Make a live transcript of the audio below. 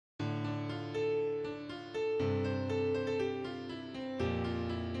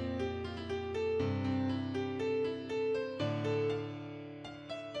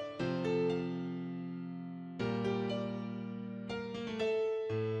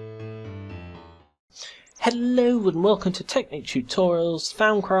Hello and welcome to Technic Tutorials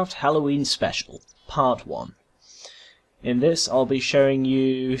Thaumcraft Halloween Special, Part 1. In this I'll be showing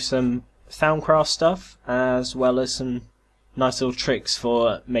you some Thaumcraft stuff as well as some nice little tricks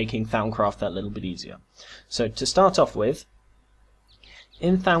for making Thaumcraft that little bit easier. So to start off with,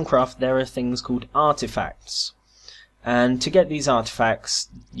 in Thaumcraft there are things called artifacts. And to get these artifacts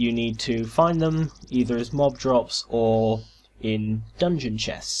you need to find them either as mob drops or in dungeon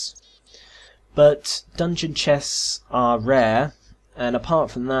chests. But dungeon chests are rare, and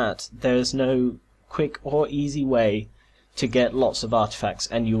apart from that, there's no quick or easy way to get lots of artifacts,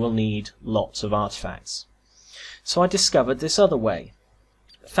 and you will need lots of artifacts. So I discovered this other way.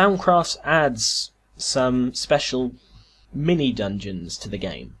 Thaumcraft adds some special mini dungeons to the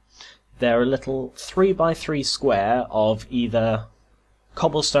game. They're a little 3x3 square of either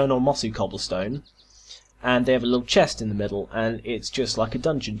cobblestone or mossy cobblestone, and they have a little chest in the middle, and it's just like a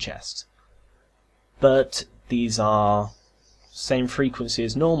dungeon chest. But these are same frequency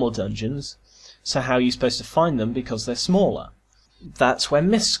as normal dungeons, so how are you supposed to find them because they're smaller? That's where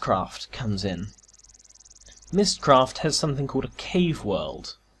Mistcraft comes in. Mistcraft has something called a cave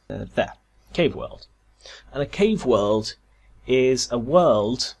world. Cave world. And a cave world is a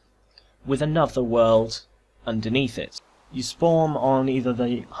world with another world underneath it. You spawn on either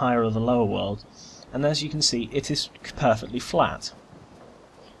the higher or the lower world, and as you can see it is perfectly flat.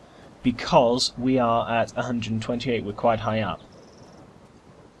 Because we are at 128, we're quite high up.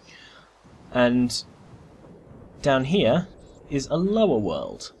 And down here is a lower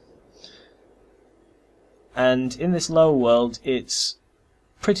world. And in this lower world, it's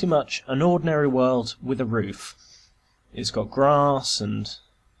pretty much an ordinary world with a roof. It's got grass and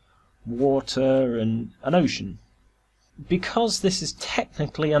water and an ocean. Because this is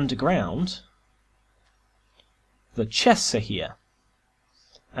technically underground, the chests are here.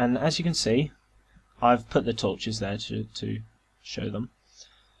 And as you can see, I've put the torches there to show them.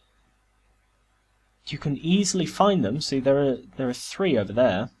 You can easily find them. See, there are 3 over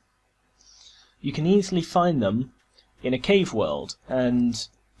there. You can easily find them in a cave world, and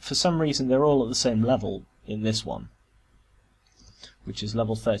for some reason they're all at the same level in this one, which is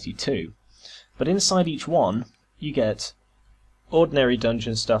level 32. But inside each one, you get ordinary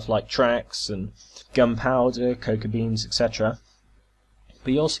dungeon stuff like tracks and gunpowder, cocoa beans, etc.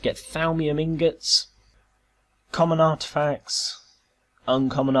 But you also get thaumium ingots, common artifacts,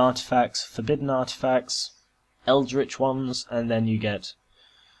 uncommon artifacts, forbidden artifacts, eldritch ones, and then you get...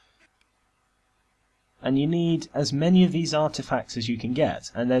 And you need as many of these artifacts as you can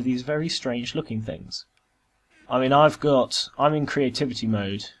get, and they're these very strange looking things. I mean, I'm in creative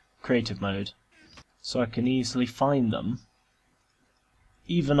mode, so I can easily find them.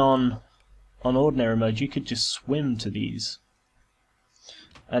 Even on ordinary mode, you could just swim to these.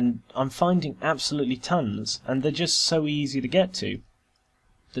 And I'm finding absolutely tons, and they're just so easy to get to.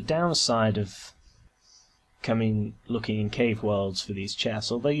 The downside of looking in cave worlds for these chests,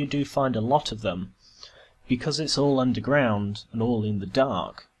 although you do find a lot of them, because it's all underground and all in the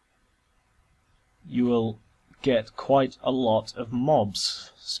dark, you will get quite a lot of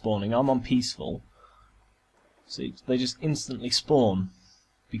mobs spawning. I'm on peaceful, so they just instantly spawn,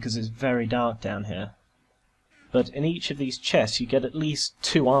 because it's very dark down here. But in each of these chests you get at least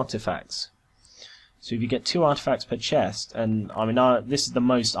 2 artifacts. So if you get 2 artifacts per chest, and I mean this is the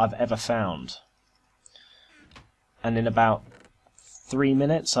most I've ever found. And in about 3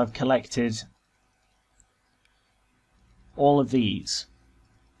 minutes I've collected all of these.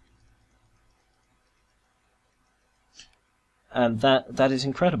 And that is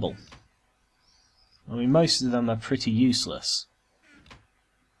incredible. I mean, most of them are pretty useless.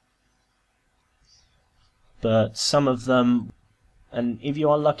 But some of them, and if you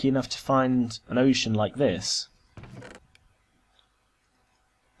are lucky enough to find an ocean like this,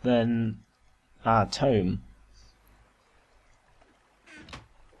 then tome,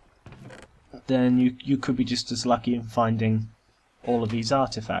 then you could be just as lucky in finding all of these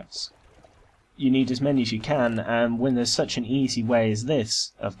artifacts. You need as many as you can, and when there's such an easy way as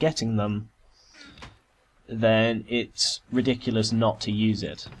this of getting them, then it's ridiculous not to use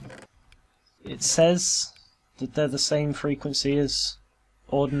it. It says that they're the same frequency as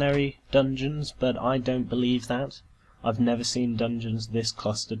ordinary dungeons, but I don't believe that. I've never seen dungeons this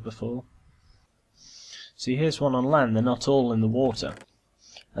clustered before. See, here's one on land, they're not all in the water.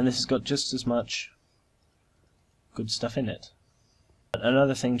 And this has got just as much good stuff in it. But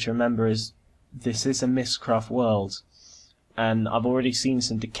another thing to remember is this is a Mistcraft world, and I've already seen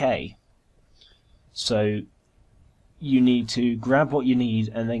some decay. So you need to grab what you need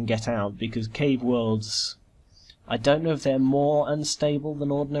and then get out, because cave worlds, I don't know if they're more unstable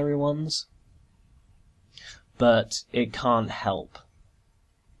than ordinary ones, but it can't help.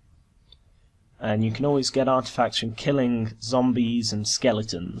 And you can always get artifacts from killing zombies and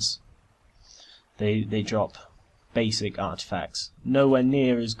skeletons. They drop basic artifacts, nowhere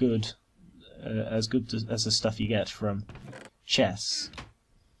near as good as the stuff you get from chests.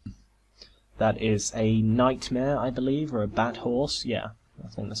 That is a nightmare, I believe, or a bat horse. Yeah, I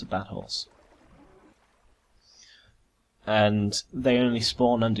think that's a bat horse. And they only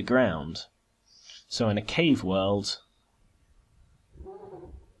spawn underground. So in a cave world,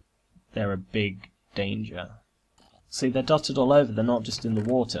 they're a big danger. See, they're dotted all over, they're not just in the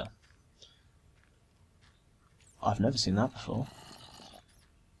water. I've never seen that before.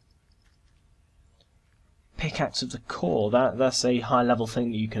 Pickaxe of the core, that's a high level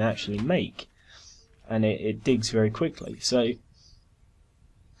thing that you can actually make. And it digs very quickly. So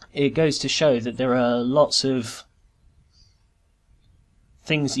it goes to show that there are lots of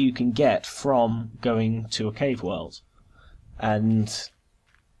things that you can get from going to a cave world. And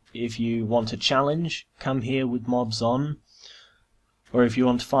if you want a challenge, come here with mobs on. Or if you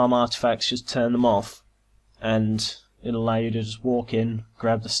want to farm artifacts, just turn them off. And it'll allow you to just walk in,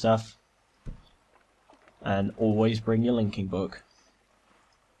 grab the stuff, and always bring your linking book.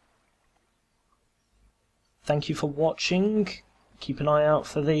 Thank you for watching. Keep an eye out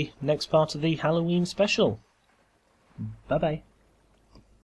for the next part of the Halloween special. Bye bye.